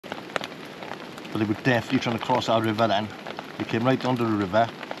but they were definitely trying to cross our river then. They came right onto the river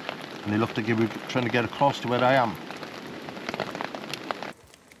and they looked like they were trying to get across to where I am.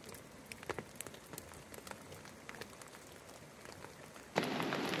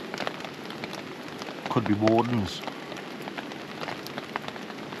 Could be wardens.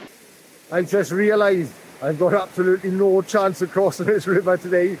 I've just realised I've got absolutely no chance of crossing this river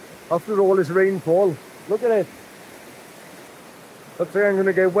today after all this rainfall. Look at it. Looks like I'm going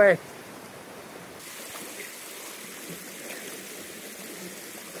to get wet.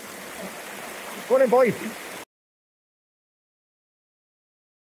 Go on in, boys.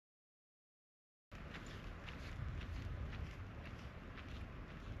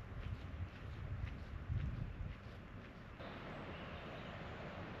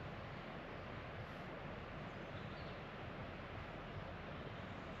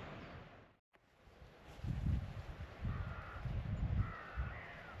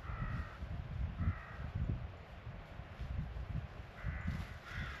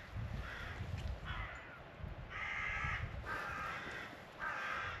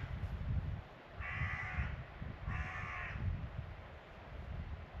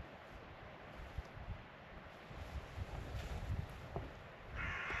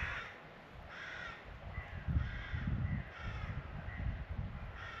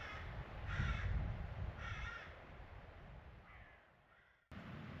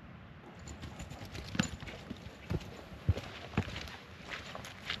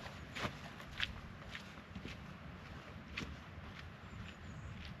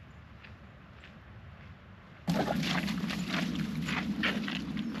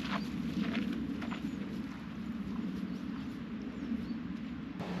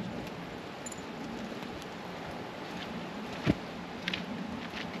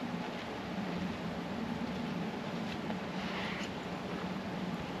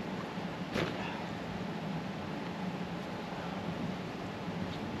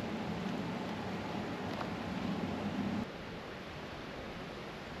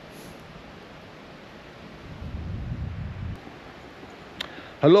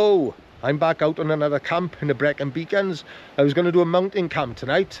 Hello, I'm back out on another camp in the Brecon Beacons. I was going to do a mountain camp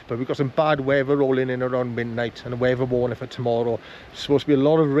tonight, but we've got some bad weather rolling in around midnight and a weather warning for tomorrow. There's supposed to be a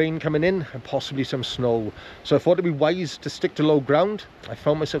lot of rain coming in and possibly some snow. So I thought it'd be wise to stick to low ground. I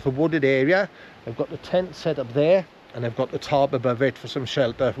found myself a wooded area. I've got the tent set up there and I've got the tarp above it for some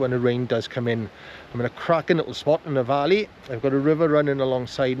shelter when the rain does come in. I'm in a cracking little spot in the valley. I've got a river running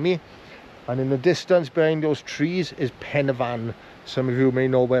alongside me. And in the distance behind those trees is Penvan. Some of you may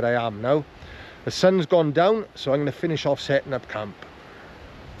know where I am now. The sun's gone down, so I'm going to finish off setting up camp.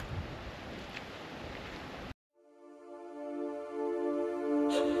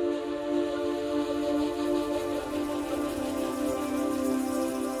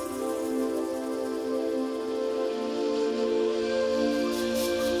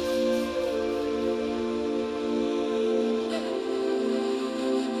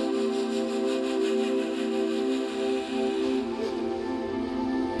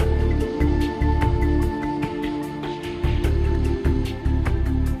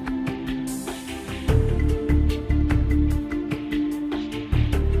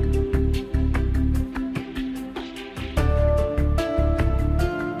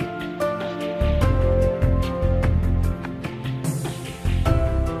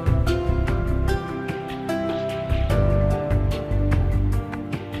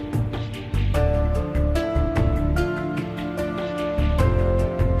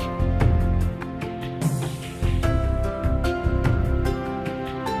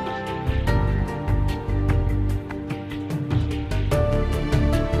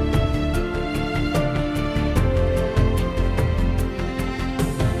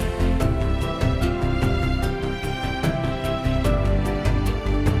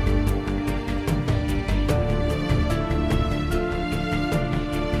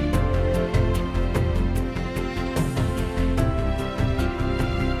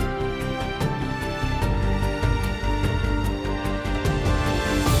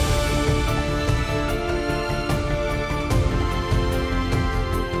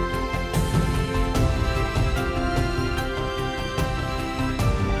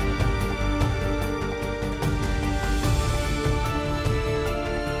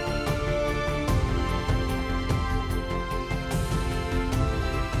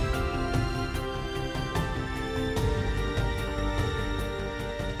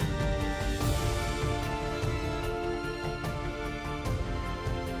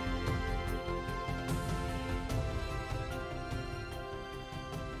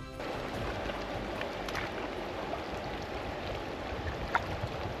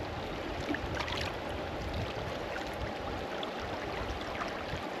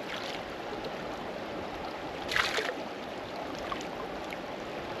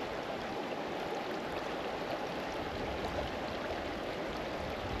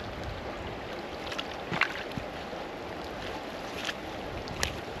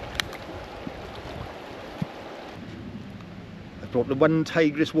 I've brought the one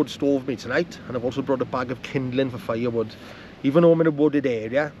Tigris wood stove me tonight, and I've also brought a bag of kindling for firewood. Even though I'm in a wooded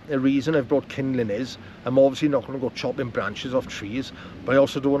area, the reason I've brought kindling is I'm obviously not going to go chopping branches off trees, but I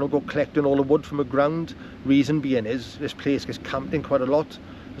also don't want to go collecting all the wood from the ground. Reason being is this place gets camped in quite a lot.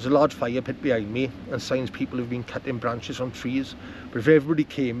 There's a large fire pit behind me and signs people have been cutting branches from trees. But if everybody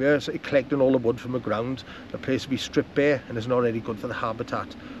came here started collecting all the wood from the ground, the place would be stripped bare and it's not really good for the habitat.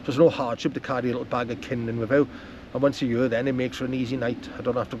 So there's no hardship to carry a little bag of kindling without. And once a year then it makes for an easy night. I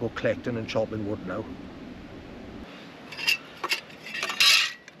don't have to go collecting and chopping wood now.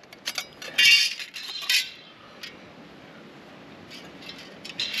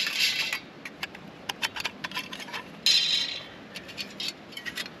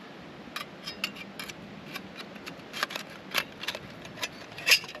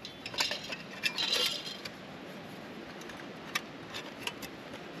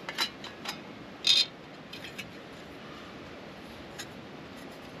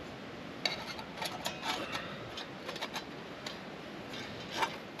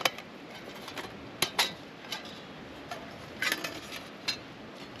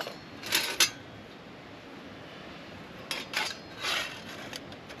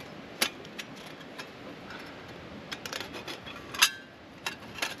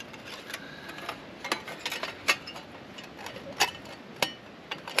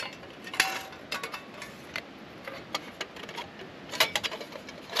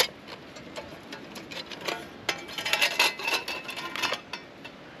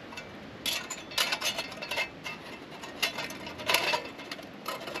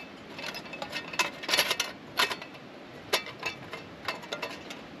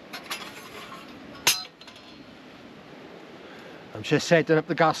 I'm just setting up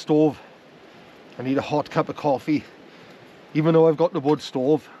the gas stove. I need a hot cup of coffee. Even though I've got the wood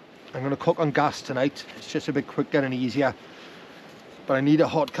stove, I'm going to cook on gas tonight. It's just a bit quicker and easier. But I need a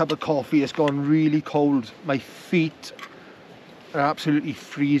hot cup of coffee. It's gone really cold. My feet are absolutely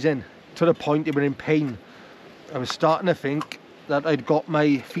freezing to the point they were in pain. I was starting to think that I'd got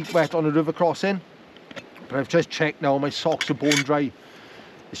my feet wet on a river crossing. But I've just checked now, my socks are bone dry.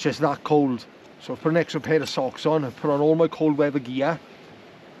 It's just that cold. So I've put an extra pair of socks on, I've put on all my cold weather gear.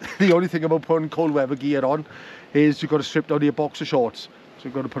 The only thing about putting cold weather gear on is you've got to strip down your boxer shorts. So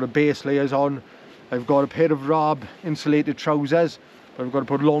you've got to put a base layers on. I've got a pair of Rab insulated trousers, but I've got to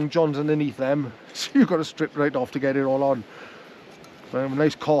put long johns underneath them. So you've got to strip right off to get it all on. So I have a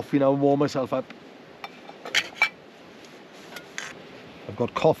nice coffee now and warm myself up. I've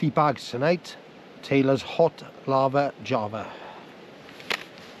got coffee bags tonight. Taylor's Hot Lava Java.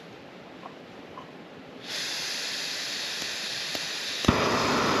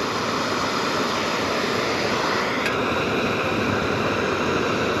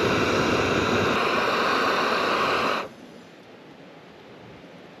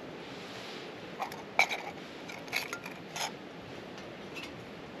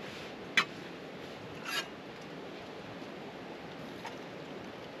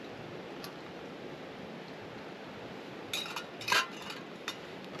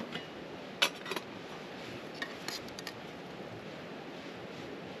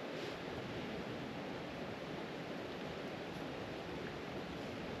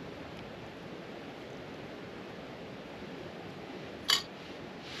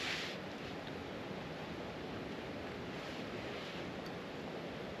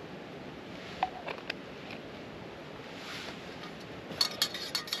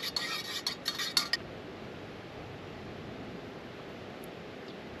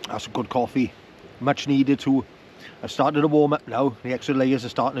 That's a good coffee, much needed too. I've started to warm up now, the extra layers are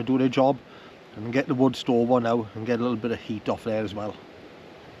starting to do their job. I'm going to get the wood stove on now and get a little bit of heat off there as well.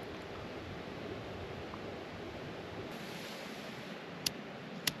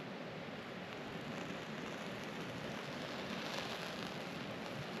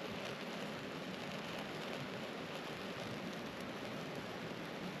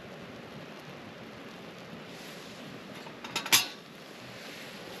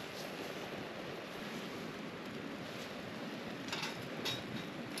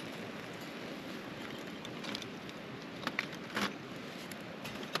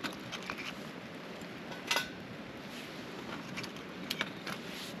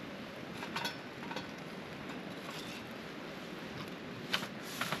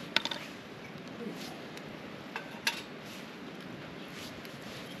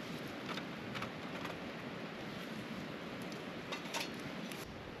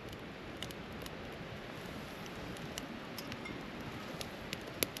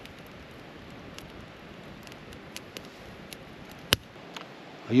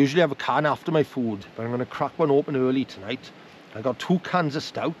 I usually have a can after my food, but I'm going to crack one open early tonight I got 2 cans of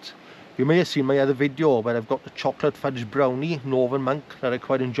stout. You may have seen my other video where I've got the chocolate fudge brownie Northern Monk that I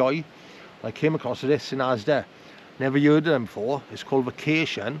quite enjoy. I came across this in Asda. Never heard of them before. It's called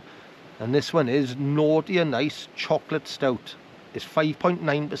Vacation, and this one is Naughty and Nice Chocolate Stout. It's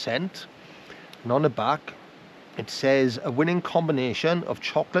 5.9%, and on the back it says a winning combination of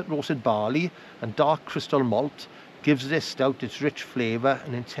chocolate roasted barley and dark crystal malt gives this stout its rich flavour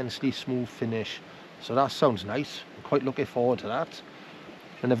and intensely smooth finish. So that sounds nice. I'm quite looking forward to that.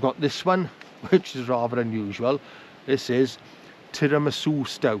 And I've got this one, which is rather unusual. This is Tiramisu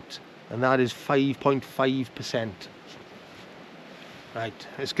Stout, and that is 5.5%. Right,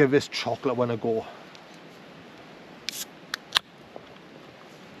 let's give this chocolate one a go.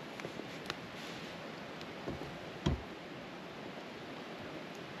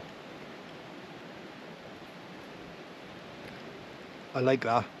 I like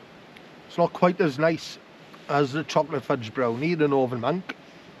that. It's not quite as nice as the chocolate fudge brownie, the Northern Monk,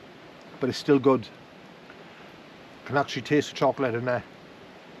 but it's still good. Can actually taste the chocolate in there.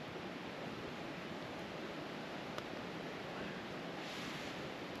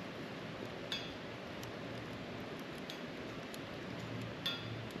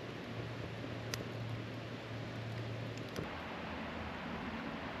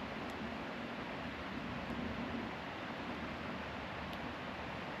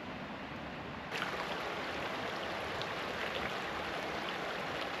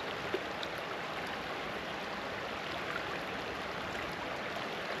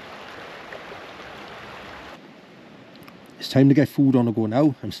 It's time to get food on the go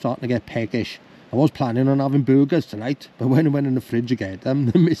now. I'm starting to get peckish. I was planning on having burgers tonight, but when I went in the fridge to get them,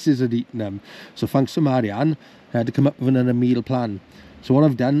 the missus had eaten them. So thanks to Marianne, I had to come up with another meal plan. So what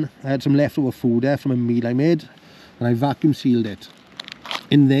I've done, I had some leftover food there from a meal I made, and I vacuum sealed it.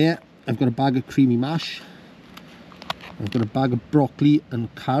 In there, I've got a bag of creamy mash. I've got a bag of broccoli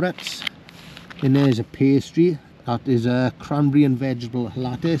and carrots. In there is a pastry. That is a cranberry and vegetable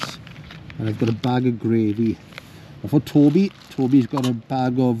lattice. And I've got a bag of gravy. And for Toby's got a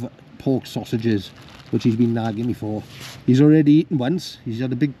bag of pork sausages, which he's been nagging me for. He's already eaten once. He's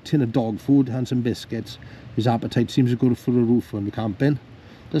had a big tin of dog food and some biscuits. His appetite seems to go through the roof when we're camping,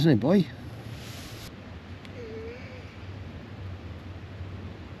 doesn't it, boy?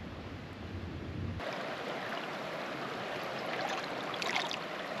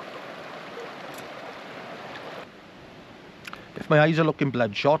 If my eyes are looking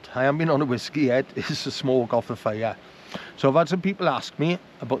bloodshot, I haven't been on a whiskey yet. It's the smoke off the fire. So I've had some people ask me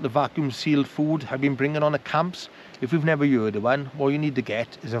about the vacuum sealed food I've been bringing on the camps. If you've never heard of one, what you need to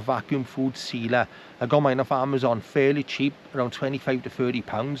get is a vacuum food sealer. I got mine off Amazon fairly cheap, around 25 to 30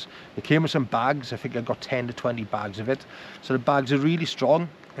 pounds. It came with some bags. I think I got 10 to 20 bags of it. So the bags are really strong,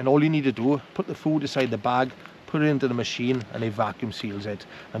 and all you need to do, put the food inside the bag, put it into the machine, and it vacuum seals it.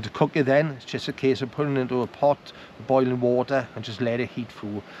 And to cook it then, it's just a case of putting it into a pot, boiling water, and just let it heat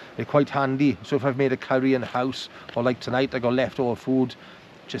through. They're quite handy. So if I've made a curry in the house, or like tonight I got leftover food,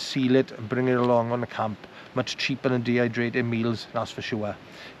 just seal it and bring it along on the camp. Much cheaper than dehydrated meals, that's for sure.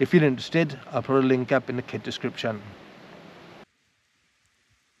 If you're interested, I'll put a link up in the kit description.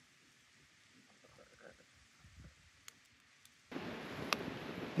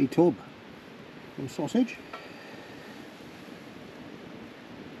 Hey Tob, some sausage?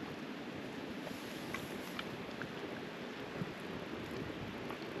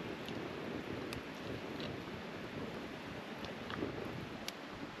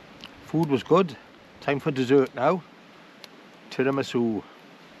 Food was good. Time for dessert now. Tiramisu.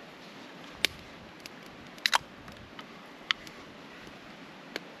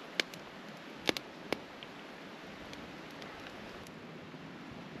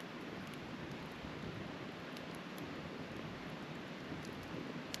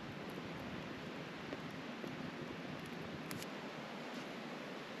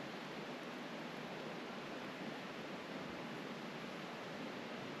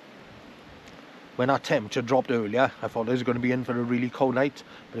 When our temperature dropped earlier, I thought I was going to be in for a really cold night,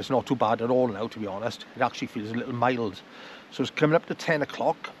 but it's not too bad at all now, to be honest. It actually feels a little mild. So it's coming up to 10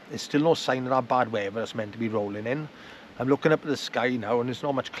 o'clock. There's still no sign of that bad weather that's meant to be rolling in. I'm looking up at the sky now, and there's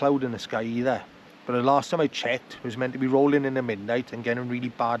not much cloud in the sky either. But the last time I checked, it was meant to be rolling in the midnight and getting really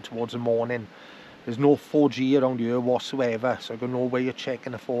bad towards the morning. There's no 4G around here whatsoever, so I've got no way of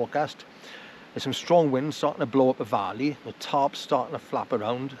checking the forecast. There's some strong winds starting to blow up the valley. The tarp's starting to flap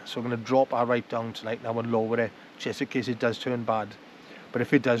around, so I'm going to drop our right down tonight now and lower it, just in case it does turn bad. But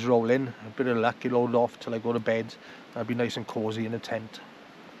if it does roll in, a bit of luck, it'll hold off till I go to bed. I'll be nice and cosy in the tent.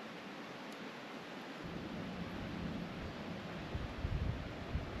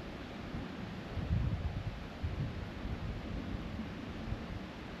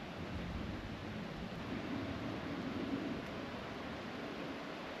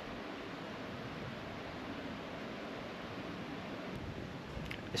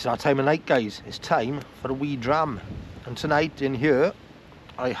 It's that time of night, guys. It's time for a wee dram. And tonight in here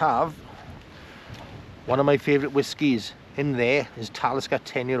I have one of my favourite whiskies. In there is Talisker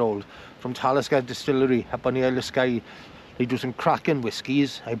 10-year-old from Talisker Distillery up on the Isle of Skye. They do some cracking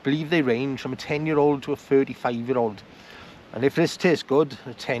whiskies. I believe they range from a 10-year-old to a 35-year-old. And if this tastes good,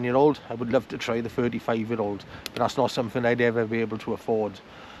 a 10-year-old, I would love to try the 35-year-old. But that's not something I'd ever be able to afford.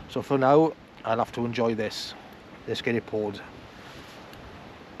 So for now, I'll have to enjoy this. Let's get it poured.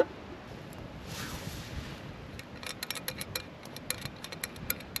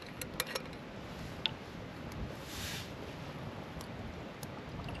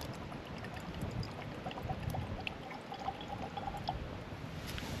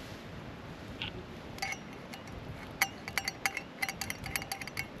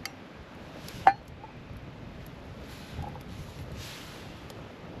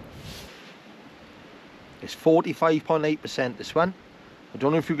 It's 45.8% this one. I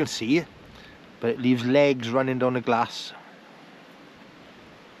don't know if you can see it, but it leaves legs running down the glass.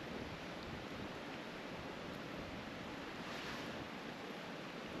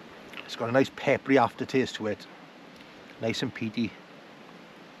 It's got a nice peppery aftertaste to it. Nice and peaty.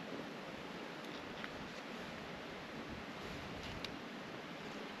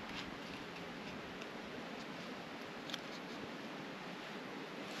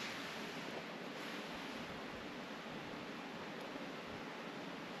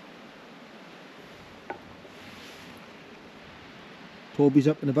 Toby's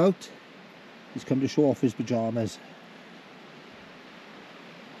up and about. He's come to show off his pyjamas.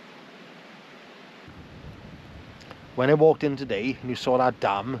 When I walked in today and you saw that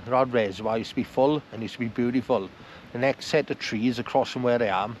dam, that reservoir used to be full and used to be beautiful. The next set of trees across from where I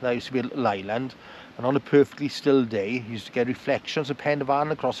am, there used to be a little island, and on a perfectly still day you used to get reflections of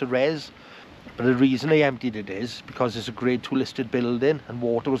Pendervan across the res. But the reason I emptied it is because it's a grade 2 listed building and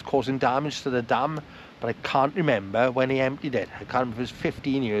water was causing damage to the dam. But I can't remember when I emptied it. I can't remember if it was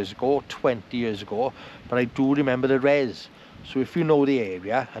 15 years ago, 20 years ago, but I do remember the res. So if you know the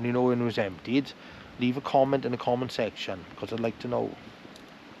area and you know when it was emptied, leave a comment in the comment section because I'd like to know.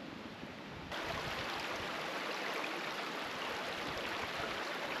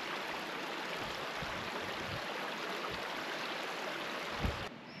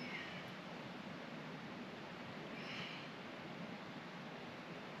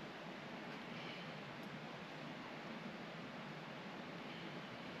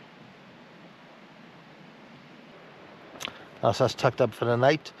 That's us tucked up for the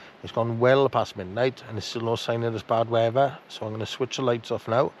night. It's gone well past midnight and there's still no sign of this bad weather. So I'm going to switch the lights off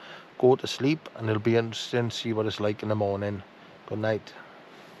now, go to sleep, and it'll be interesting to see what it's like in the morning. Good night.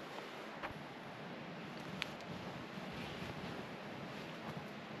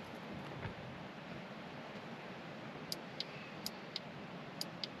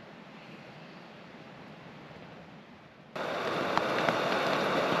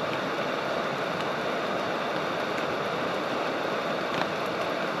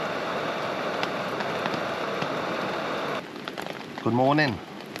 Good morning.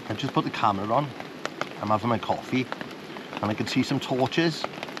 I've just put the camera on. I'm having my coffee and I can see some torches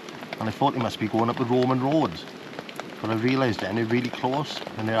and I thought they must be going up the Roman road, but I realised then they're really close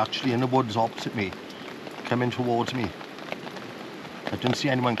and they're actually in the woods opposite me, coming towards me. I didn't see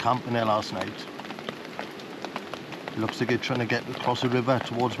anyone camping there last night. It looks like they're trying to get across the river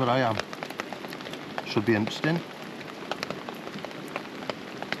towards where I am. Should be interesting.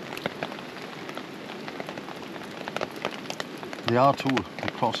 They are too.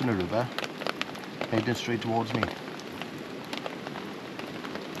 They're crossing the river, heading straight towards me.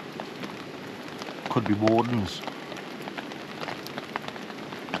 Could be wardens.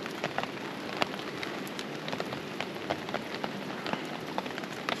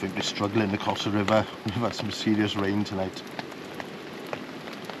 I think they're struggling to cross the river. We've had some serious rain tonight.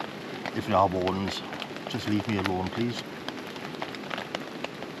 If they are wardens, just leave me alone, please.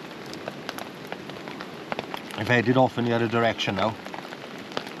 I've headed off in the other direction now.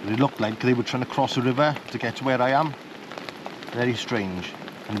 But it looked like they were trying to cross the river to get to where I am. Very strange.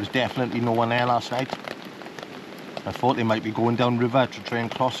 And there was definitely no one there last night. I thought they might be going down river to try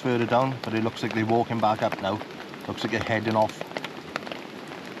and cross further down, but it looks like they're walking back up now. Looks like they're heading off.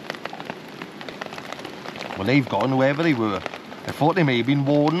 Well, they've gone wherever they were. I thought they may have been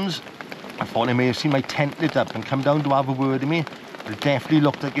wardens. I thought they may have seen my tent lit up and come down to have a word with me. But it definitely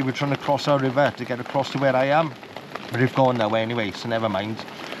looked like they were trying to cross our river to get across to where I am. But they've gone now anyway, so never mind.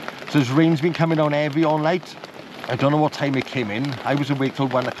 So this rain's been coming down heavy all night. I don't know what time it came in. I was awake till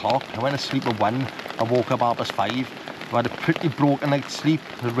 1 o'clock. I went to sleep at 1. I woke up 5:30. I had a pretty broken night's sleep.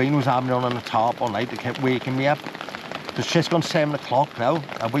 The rain was having on the tarp all night. It kept waking me up. It's just gone 7 o'clock now.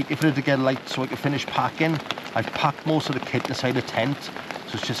 I'm waiting for it to get light so I can finish packing. I've packed most of the kit inside the tent,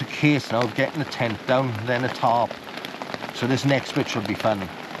 so it's just a case now of getting the tent down, then a tarp. So this next bit should be fun.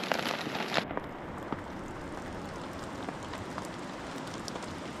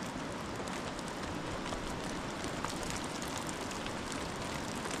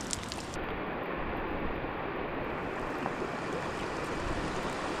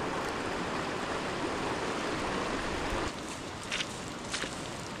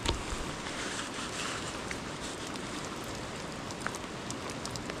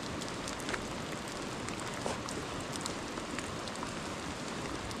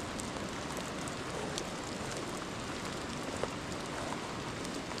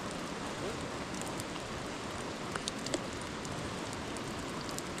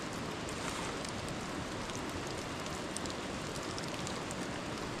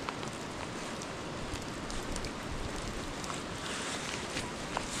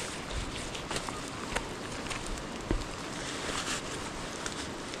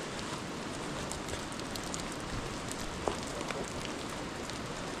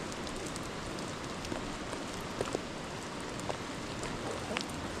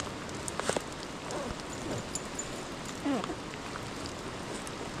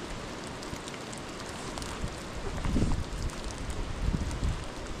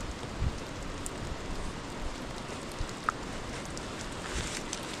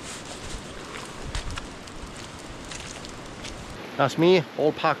 That's me,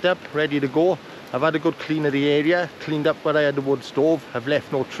 all packed up, ready to go. I've had a good clean of the area, cleaned up where I had the wood stove. I've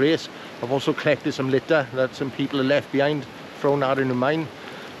left no trace. I've also collected some litter that some people have left behind, thrown that into mine.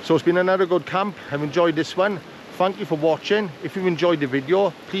 So it's been another good camp. I've enjoyed this one. Thank you for watching. If you've enjoyed the video,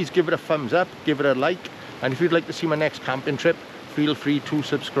 please give it a thumbs up, give it a like. And if you'd like to see my next camping trip, feel free to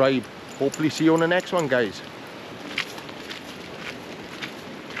subscribe. Hopefully see you on the next one, guys.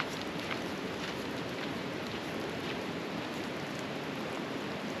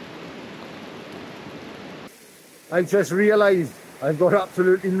 I've just realised I've got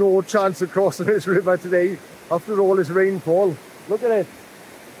absolutely no chance of crossing this river today after all this rainfall. Look at it.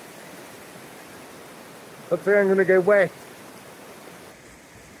 Looks like I'm going to get wet.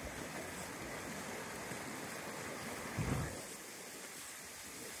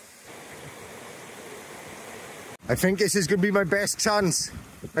 I think this is going to be my best chance.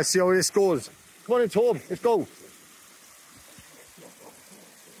 Let's see how this goes. Come on in, Tarp, let's go.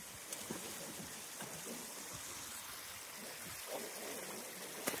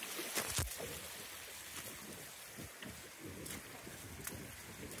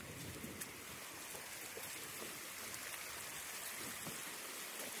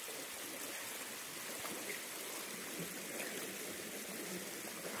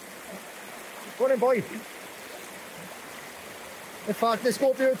 Go on in, boy. In fact, let's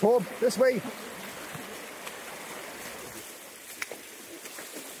go up here, Tarp, this way.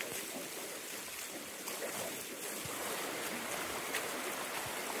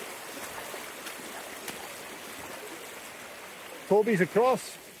 Toby's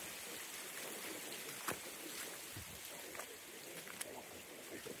across.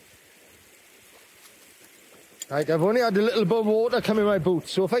 Right, I've only had a little bit of water come in my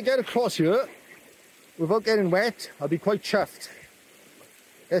boots, so if I get across here without getting wet, I'll be quite chuffed.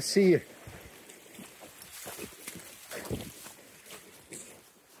 Let's see.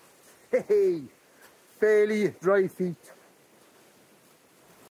 Hey, fairly dry feet.